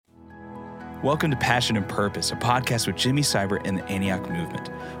Welcome to Passion and Purpose, a podcast with Jimmy Cyber and the Antioch Movement.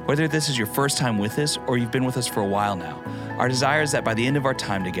 Whether this is your first time with us or you've been with us for a while now, our desire is that by the end of our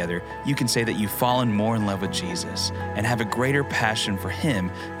time together, you can say that you've fallen more in love with Jesus and have a greater passion for Him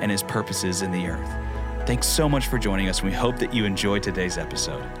and His purposes in the earth. Thanks so much for joining us, and we hope that you enjoyed today's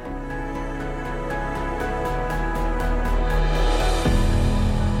episode.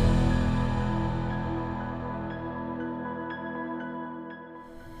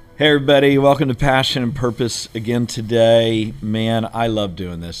 Hey everybody, welcome to Passion and Purpose again today. Man, I love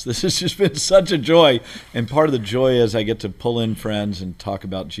doing this. This has just been such a joy, and part of the joy is I get to pull in friends and talk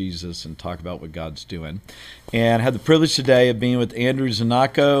about Jesus and talk about what God's doing. And I had the privilege today of being with Andrew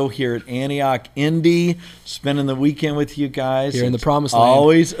Zanacco here at Antioch, Indy, spending the weekend with you guys. Here in the Promised Land.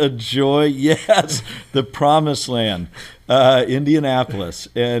 Always a joy. Yes, the Promised Land. Indianapolis.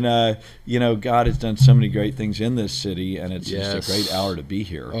 And, God has done so many great things in this city, and it's just a great hour to be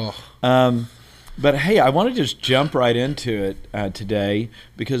here. Oh. But, hey, I want to just jump right into it today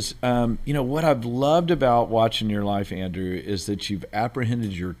because, what I've loved about watching your life, Andrew, is that you've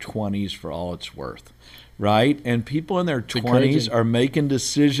apprehended your 20s for all it's worth, right? And people in their 20s are making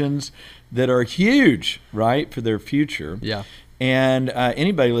decisions that are huge, right, for their future. Yeah. And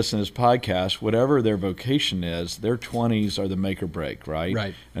anybody listening to this podcast, whatever their vocation is, their 20s are the make or break, right?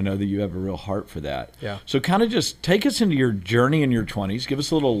 Right. I know that you have a real heart for that. Yeah. So kind of just take us into your journey in your 20s. Give us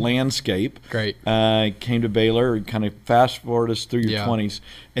a little landscape. Great. Came to Baylor, kind of fast forward us through your 20s.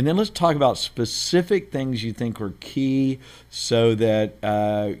 And then let's talk about specific things you think were key so that,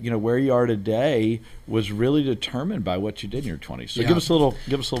 where you are today was really determined by what you did in your 20s. So give us a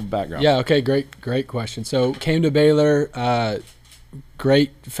little background. Yeah, okay, great question. So came to Baylor,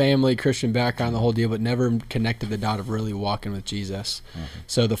 great family, Christian background, the whole deal, but never connected the dot of really walking with Jesus. Mm-hmm.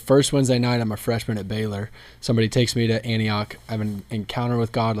 So the first Wednesday night, I'm a freshman at Baylor. Somebody takes me to Antioch. I have an encounter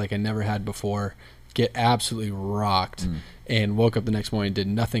with God like I never had before. Get absolutely rocked, and woke up the next morning, did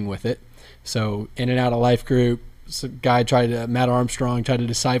nothing with it. So in and out of life group. So guy Matt Armstrong tried to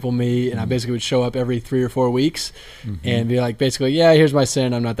disciple me, and I basically would show up every 3 or 4 weeks and be like, basically, here's my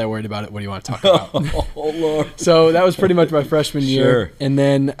sin. I'm not that worried about it. What do you want to talk about? Oh, Lord. So that was pretty much my freshman year. Sure. And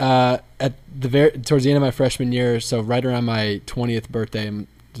then towards the end of my freshman year, so right around my 20th birthday,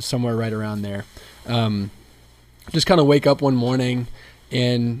 somewhere right around there, just kind of wake up one morning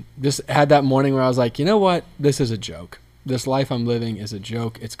and just had that morning where I was like, you know what? This is a joke. This life I'm living is a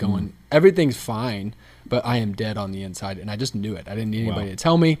joke. It's going, everything's fine, but I am dead on the inside. And I just knew it. I didn't need anybody to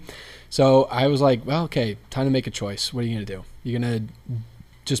tell me. So I was like, well, okay, time to make a choice. What are you going to do? You're going to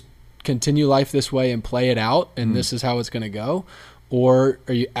just continue life this way and play it out, and this is how it's going to go? Or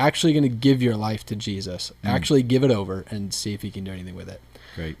are you actually going to give your life to Jesus, actually give it over and see if He can do anything with it?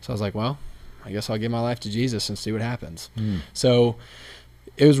 Great. So I was like, well, I guess I'll give my life to Jesus and see what happens. So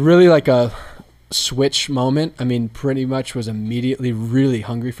it was really like a switch moment. I mean, pretty much was immediately really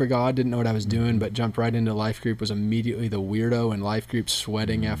hungry for God, didn't know what I was doing, but jumped right into life group, was immediately the weirdo in life group,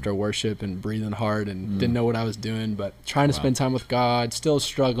 sweating after worship and breathing hard, and didn't know what I was doing, but trying to spend time with God, still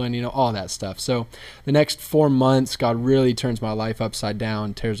struggling, all that stuff. So the next 4 months, God really turns my life upside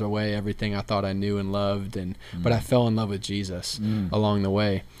down, tears away everything I thought I knew and loved, but I fell in love with Jesus along the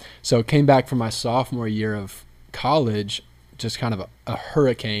way. So came back from my sophomore year of college, just kind of a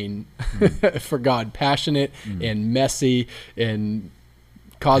hurricane for God, passionate and messy and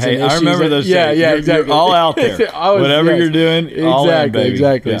causing issues. I remember those days. Yeah, exactly. You're all out there. Whatever you're doing, all in, baby.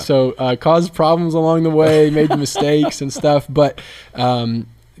 Exactly. Yeah. So caused problems along the way, made mistakes and stuff, but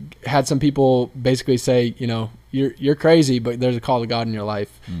had some people basically say, you're crazy, but there's a call to God in your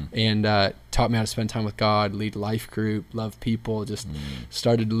life, and taught me how to spend time with God, lead life group, love people, just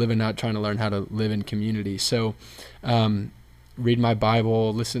started living out, trying to learn how to live in community. So read my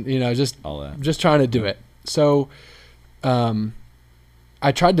Bible, listen, just trying to do it. So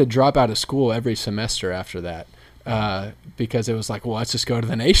I tried to drop out of school every semester after that because it was like, well, let's just go to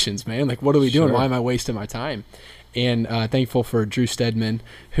the nations, man. Like, what are we doing? Why am I wasting my time? And thankful for Drew Stedman,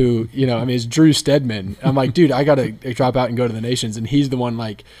 who, it's Drew Stedman. I'm like, dude, I got to drop out and go to the nations. And he's the one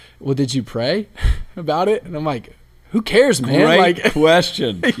like, well, did you pray about it? And I'm like, who cares, man? Great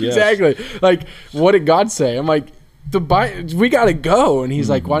question. Exactly. Yes. Like, what did God say? I'm like, we got to go. And he's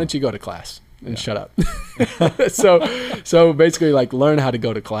like, why don't you go to class and shut up? So basically, like, learn how to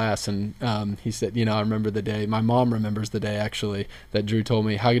go to class. And he said, I remember the day, my mom remembers the day actually, that Drew told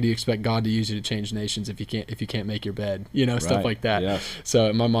me, how do you expect God to use you to change nations if you can't make your bed? Stuff like that. Yes.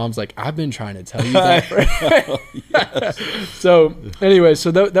 So my mom's like, I've been trying to tell you that. So anyway,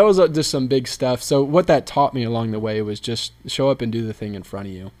 so that was just some big stuff. So what that taught me along the way was just show up and do the thing in front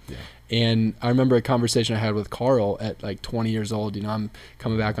of you. Yeah. And I remember a conversation I had with Carl at like 20 years old. You know, I'm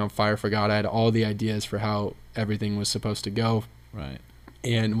coming back on fire for God. I had all the ideas for how everything was supposed to go. Right.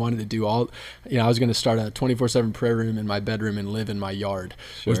 And wanted to do all, you know, I was going to start a 24/7 prayer room in my bedroom and live in my yard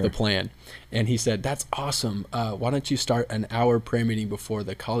was the plan. And he said, that's awesome. Why don't you start an hour prayer meeting before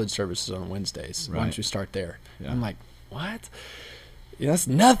the college services on Wednesdays? Why don't you start there? Yeah. I'm like, what? Yeah, that's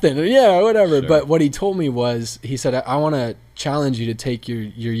nothing. Yeah, whatever. Sure. But what he told me was, he said, I want to challenge you to take your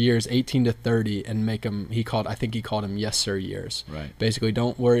years 18 to 30 and make them, I think he called them yes sir years. Right. Basically,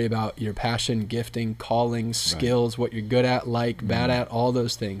 don't worry about your passion, gifting, calling, skills, what you're good at, bad at, all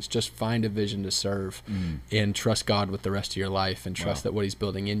those things. Just find a vision to serve and trust God with the rest of your life, and trust that what he's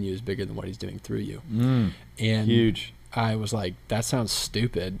building in you is bigger than what he's doing through you. And huge. I was like, that sounds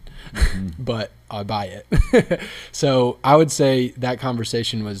stupid, but I buy it. So I would say that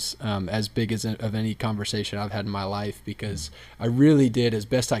conversation was as big of any conversation I've had in my life, because I really did as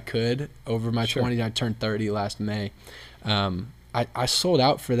best I could over my 20s. I turned 30 last May. I sold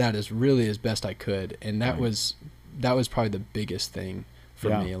out for that as best I could. And that was probably the biggest thing for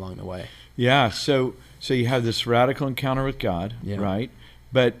me along the way. Yeah. So you have this radical encounter with God, right?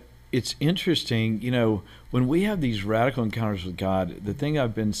 But it's interesting, you know, when we have these radical encounters with God, the thing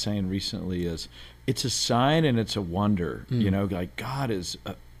I've been saying recently is it's a sign and it's a wonder. You know, like God is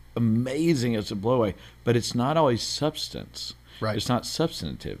amazing as a blow away, but it's not always substance. Right. It's not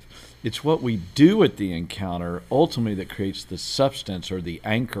substantive. It's what we do at the encounter ultimately that creates the substance or the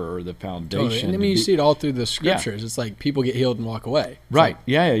anchor or the foundation. Totally. And I mean, you see it all through the scriptures. It's like people get healed and walk away. Right. So,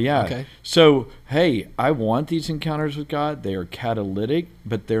 yeah. Okay. So, hey, I want these encounters with God. They are catalytic,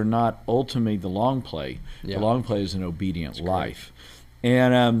 but they're not ultimately the long play. Yeah. The long play is an obedient life.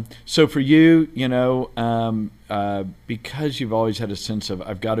 And so for you, you know, because you've always had a sense of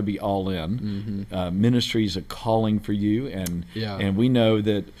I've got to be all in, ministry is a calling for you, and we know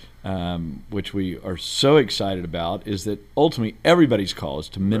that, which we are so excited about, is that ultimately everybody's call is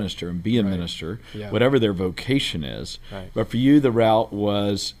to minister and be a minister, whatever their vocation is. Right. But for you, the route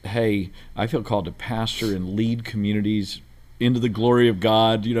was, hey, I feel called to pastor and lead communities into the glory of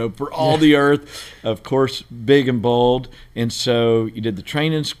God, you know, for all the earth, of course, big and bold. And so you did the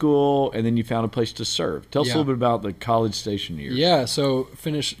training school, and then you found a place to serve. Tell us a little bit about the college station years. Yeah, so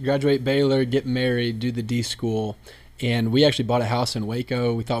graduate Baylor, get married, do the D school, and we actually bought a house in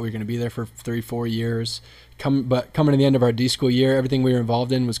Waco. We thought we were going to be there for 3-4 years. But coming to the end of our D school year, everything we were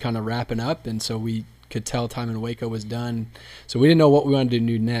involved in was kind of wrapping up, and so we could tell time in Waco was done. So we didn't know what we wanted to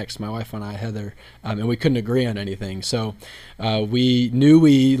do next, my wife and I, Heather, and we couldn't agree on anything. So we knew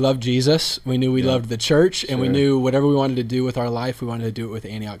we loved Jesus, we knew we loved the church, and we knew whatever we wanted to do with our life, we wanted to do it with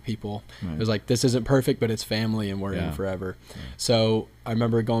Antioch people. Right. It was like, this isn't perfect, but it's family, and we're in forever. Yeah. So I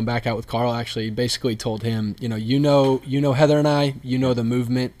remember going back out with Carl, actually basically told him, you know Heather and I, you know the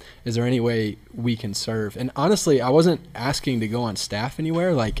movement, is there any way we can serve? And honestly, I wasn't asking to go on staff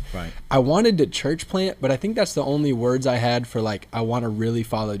anywhere. Like, I wanted to church plant, but I think that's the only words I had for like, I want to really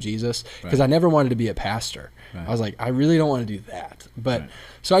follow Jesus, because I never wanted to be a pastor. I was like, I really don't want to do that. But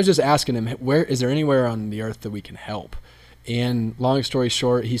so I was just asking him, where is there anywhere on the earth that we can help? And long story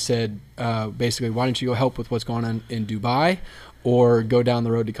short, he said, basically, why don't you go help with what's going on in Dubai, or go down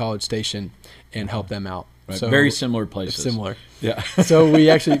the road to College Station and help them out. Right. So very similar places. Similar. Yeah. So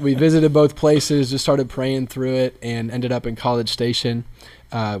we visited both places, just started praying through it, and ended up in College Station.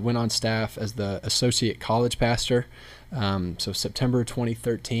 Went on staff as the associate college pastor. So September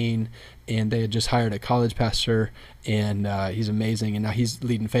 2013, and they had just hired a college pastor, and he's amazing, and now he's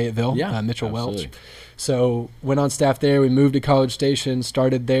leading Fayetteville, Mitchell Welch. So went on staff there. We moved to College Station,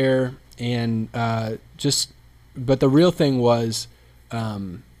 started there, and but the real thing was, I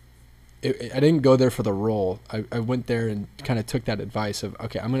didn't go there for the role. I went there and kind of took that advice of,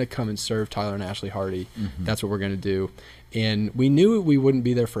 okay, I'm going to come and serve Tyler and Ashley Hardy. That's what we're going to do. And we knew we wouldn't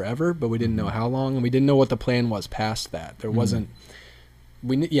be there forever, but we didn't know how long, and we didn't know what the plan was past that. There wasn't,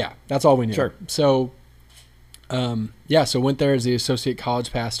 that's all we knew. Sure. So, so went there as the associate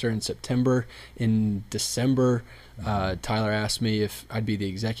college pastor in September. In December, Tyler asked me if I'd be the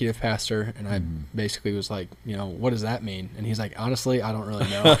executive pastor, and I basically was like, what does that mean? And he's like, honestly, I don't really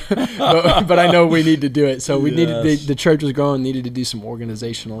know, but I know we need to do it. So we needed, the church was growing, needed to do some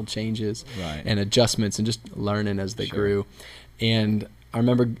organizational changes and adjustments, and just learning as they grew. And I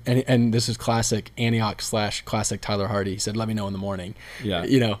remember, and this is classic Antioch / classic Tyler Hardy. He said, let me know in the morning. Yeah,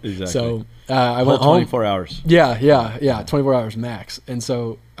 exactly. So I went home. 24 hours. Yeah, 24 hours max. And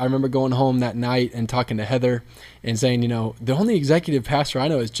so I remember going home that night and talking to Heather and saying, the only executive pastor I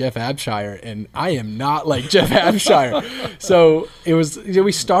know is Jeff Abshire, and I am not like Jeff Abshire. So it was,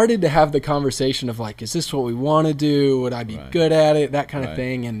 we started to have the conversation of like, is this what we want to do? Would I be good at it? That kind of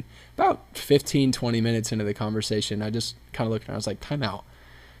thing. And about 15, 20 minutes into the conversation, I just kind of looked around. I was like, time out.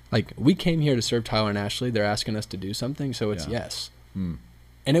 Like, we came here to serve Tyler and Ashley. They're asking us to do something, so it's yes.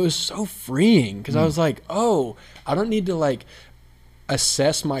 And it was so freeing because I was like, oh, I don't need to like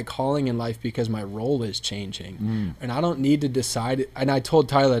assess my calling in life because my role is changing. And I don't need to decide. And I told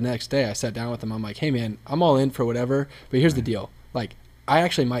Tyler the next day, I sat down with him. I'm like, hey, man, I'm all in for whatever. But here's the deal. Like, I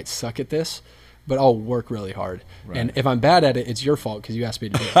actually might suck at this, but I'll work really hard. Right. And if I'm bad at it, it's your fault because you asked me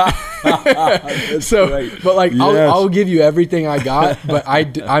to do it. So, great. But like, yes. I'll give you everything I got, but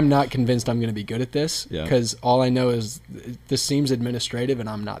I'm not convinced I'm going to be good at this because all I know is this seems administrative and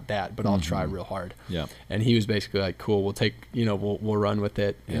I'm not that, but I'll try real hard. Yeah. And he was basically like, cool, we'll take, we'll run with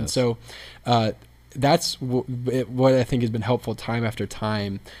it. Yes. And so, that's what I think has been helpful time after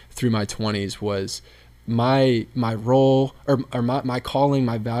time through my 20s was my role or my calling,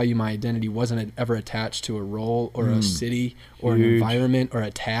 my value, my identity wasn't ever attached to a role or a city or an environment or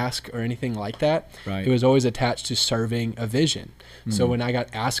a task or anything like that. Right. It was always attached to serving a vision. So when I got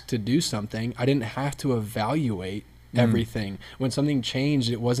asked to do something, I didn't have to evaluate everything. When something changed,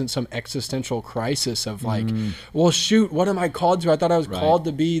 it wasn't some existential crisis of like, well, shoot, what am I called to? I thought I was called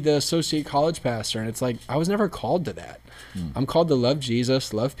to be the associate college pastor. And it's like, I was never called to that. I'm called to love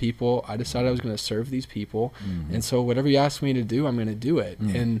Jesus, love people. I decided I was going to serve these people. And so whatever you ask me to do, I'm going to do it.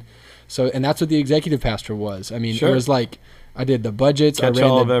 And that's what the executive pastor was. I mean, it was like, I did the budgets. I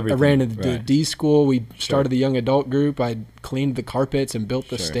ran the D school. We started the young adult group. I cleaned the carpets and built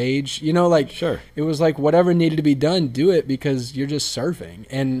the stage. It was like whatever needed to be done, do it because you're just serving.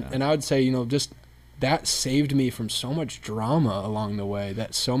 And I would say, just that saved me from so much drama along the way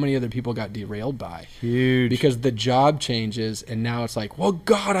that so many other people got derailed by. Huge. Because the job changes and now it's like, well,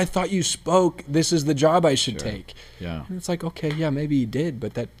 God, I thought you spoke. This is the job I should take. Yeah. And it's like, okay, yeah, maybe you did,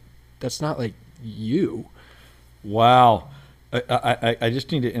 but that's not like you. Wow. I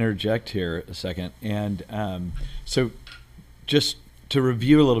just need to interject here a second. And so just to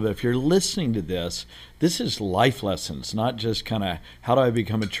review a little bit, if you're listening to this is life lessons, not just kind of how do I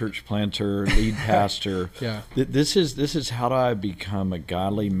become a church planter, lead pastor. This is how do I become a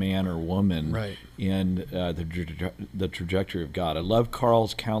godly man or woman in the trajectory of God. I love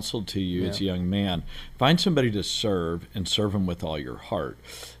Carl's counsel to you as a young man. Find somebody to serve and serve them with all your heart.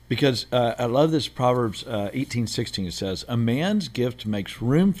 Because I love this Proverbs 18:16. It says, a man's gift makes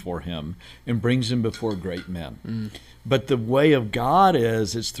room for him and brings him before great men. But the way of God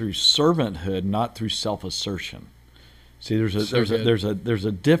is through servanthood, not through self-assertion. See, there's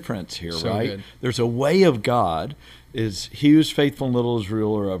a difference here, right? Good. There's a way of God is he who's faithful in little is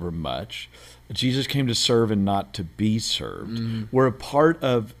ruler over much. Jesus came to serve and not to be served. We're a part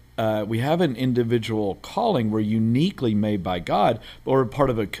of we have an individual calling. We're uniquely made by God, but we're part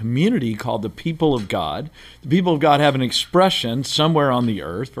of a community called the people of God. The people of God have an expression somewhere on the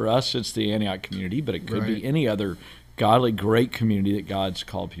earth. For us, it's the Antioch community, but it could be any other godly, great community that God's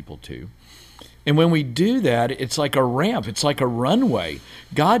called people to. And when we do that, it's like a ramp. It's like a runway.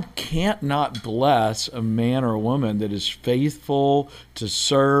 God can't not bless a man or a woman that is faithful to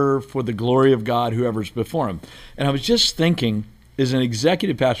serve for the glory of God, whoever's before him. And I was just thinking, as an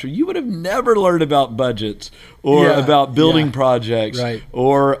executive pastor, you would have never learned about budgets or about building projects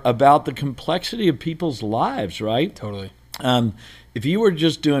or about the complexity of people's lives, right? Totally. If you were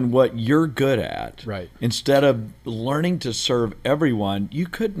just doing what you're good at, instead of learning to serve everyone, you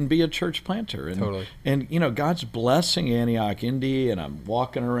couldn't be a church planter. And, totally. And God's blessing Antioch, Indy, and I'm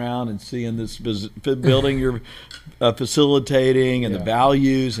walking around and seeing this building you're facilitating and the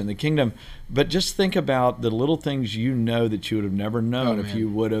values and the kingdom. But just think about the little things that you would have never known if you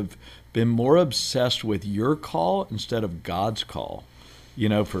would have been more obsessed with your call instead of God's call.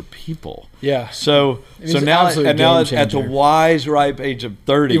 For people. Yeah. So now at the wise, ripe age of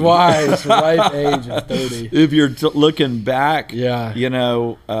 30. The wise, ripe age of 30. If you're looking back, give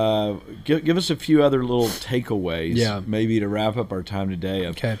us a few other little takeaways, maybe to wrap up our time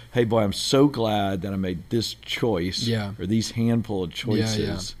today. Hey, boy, I'm so glad that I made this choice or these handful of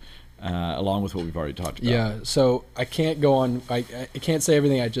choices. Along with what we've already talked about. Yeah, so I can't go on. I can't say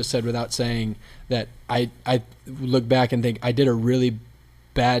everything I just said without saying that I look back and think I did a really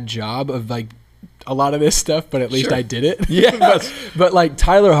bad job of like a lot of this stuff, but at least I did it. Yes. but like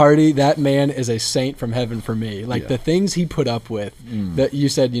Tyler Hardy, that man is a saint from heaven for me. Like the things he put up with, that you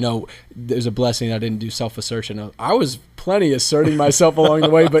said, there's a blessing that I didn't do self-assertion. I was plenty asserting myself along the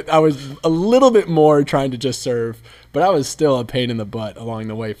way, but I was a little bit more trying to just serve. But I was still a pain in the butt along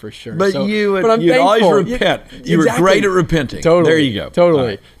the way for sure. But you'd always repent. You were great at repenting. Totally. There you go.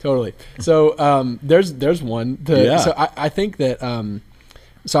 Totally. So there's one. So I think that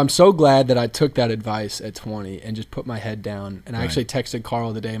So I'm so glad that I took that advice at 20 and just put my head down. And I actually texted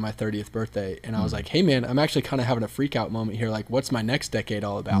Carl the day of my 30th birthday. And I was like, hey, man, I'm actually kind of having a freak out moment here. Like, what's my next decade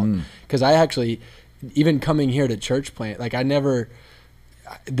all about? Because I actually, even coming here to church plant, like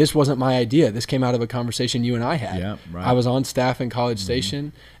this wasn't my idea. This came out of a conversation you and I had. Yeah, right. I was on staff in College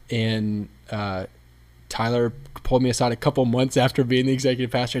Station, and Tyler pulled me aside a couple months after being the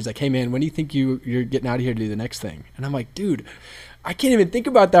executive pastor. He's like, hey, man, when do you think you're getting out of here to do the next thing? And I'm like, dude, I can't even think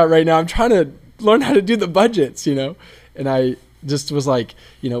about that right now. I'm trying to learn how to do the budgets, And I just was like,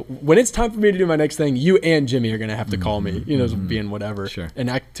 when it's time for me to do my next thing, you and Jimmy are going to have to call me, being whatever. Sure.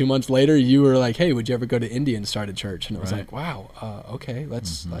 And 2 months later, you were like, hey, would you ever go to India and start a church? And I was like, wow, okay,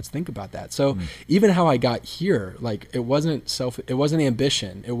 let's think about that. So even how I got here, like it wasn't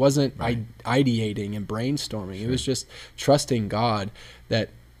ambition. It wasn't ideating and brainstorming. Sure. It was just trusting God that,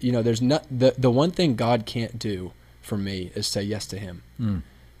 there's not the one thing God can't do for me is say yes to him.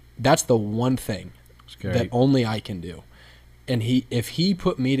 That's the one thing that only I can do. And if he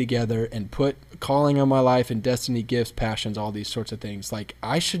put me together and put calling on my life and destiny, gifts, passions, all these sorts of things, like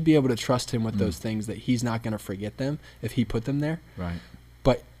I should be able to trust him with those things, that he's not going to forget them if he put them there. Right.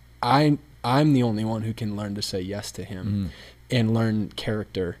 But I'm the only one who can learn to say yes to him and learn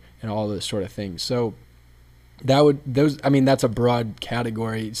character and all those sort of things. So that's a broad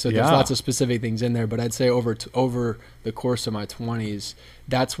category. So there's lots of specific things in there, but I'd say over the course of my 20s,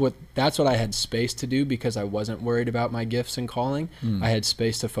 that's what I had space to do, because I wasn't worried about my gifts and calling. I had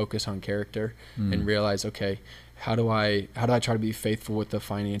space to focus on character and realize, okay, how do I try to be faithful with the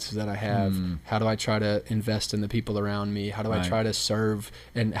finances that I have? How do I try to invest in the people around me? How do I try to serve?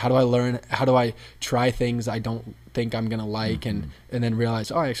 And how do I try things I don't think I'm going to like and then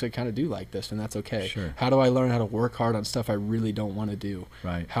realize, I actually kind of do like this, and that's okay. Sure. How do I learn how to work hard on stuff I really don't want to do?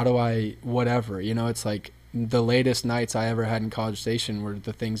 Right. How do I, whatever, it's like the latest nights I ever had in College Station were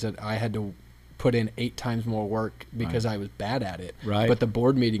the things that I had to put in 8 times more work because I was bad at it. Right. But the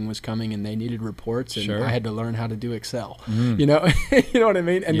board meeting was coming and they needed reports, and I had to learn how to do Excel. You know what I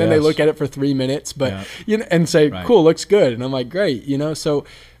mean? And then they look at it for 3 minutes, but and say, cool, looks good. And I'm like, great, so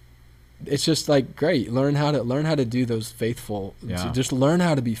it's just like, great, learn how to do those faithful, just learn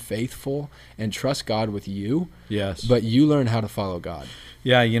how to be faithful and trust God with you. Yes. But you learn how to follow God.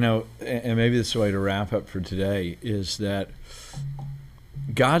 Yeah, and maybe this is the way to wrap up for today is that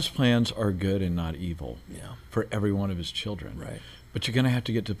God's plans are good and not evil for every one of his children. Right. But you're going to have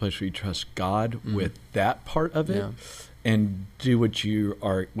to get to a place where you trust God with that part of it and do what you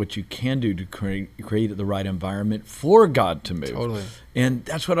can do to create the right environment for God to move. Totally. And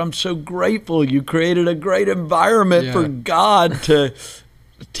that's what I'm so grateful. You created a great environment for God to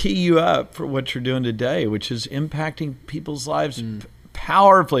tee you up for what you're doing today, which is impacting people's lives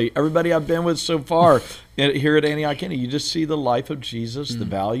powerfully. Everybody I've been with so far here at Antioch, you just see the life of Jesus, the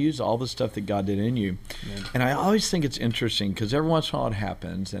values, all the stuff that God did in you. And I always think it's interesting, because every once in a while it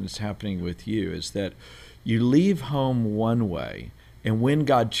happens, and it's happening with you, is that you leave home one way, and when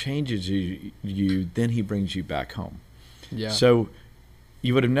God changes you, then he brings you back home. Yeah. So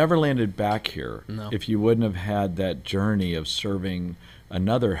you would have never landed back here if you wouldn't have had that journey of serving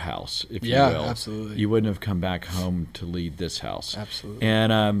another house, if you will. Yeah, absolutely. You wouldn't have come back home to lead this house. Absolutely.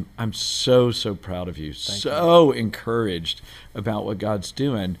 And I'm so proud of you. Thank you. Encouraged about what God's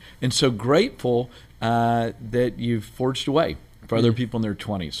doing, and so grateful that you've forged a way for other people in their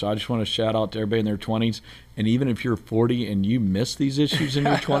 20s. So I just want to shout out to everybody in their 20s. And even if you're 40 and you miss these issues in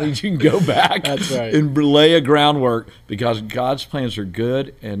your 20s, you can go back and lay a groundwork, because God's plans are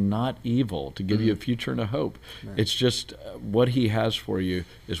good and not evil, to give you a future and a hope. Amen. It's just what he has for you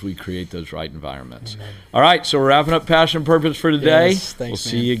as we create those right environments. Amen. All right, so we're wrapping up Passion and Purpose for today. Yes, thanks,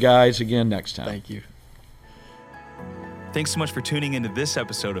 we'll see you guys again next time. Thank you. Thanks so much for tuning into this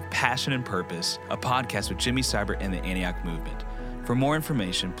episode of Passion and Purpose, a podcast with Jimmy Seibert and the Antioch Movement. For more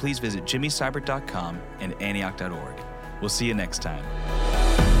information, please visit jimmyseibert.com and antioch.org. We'll see you next time.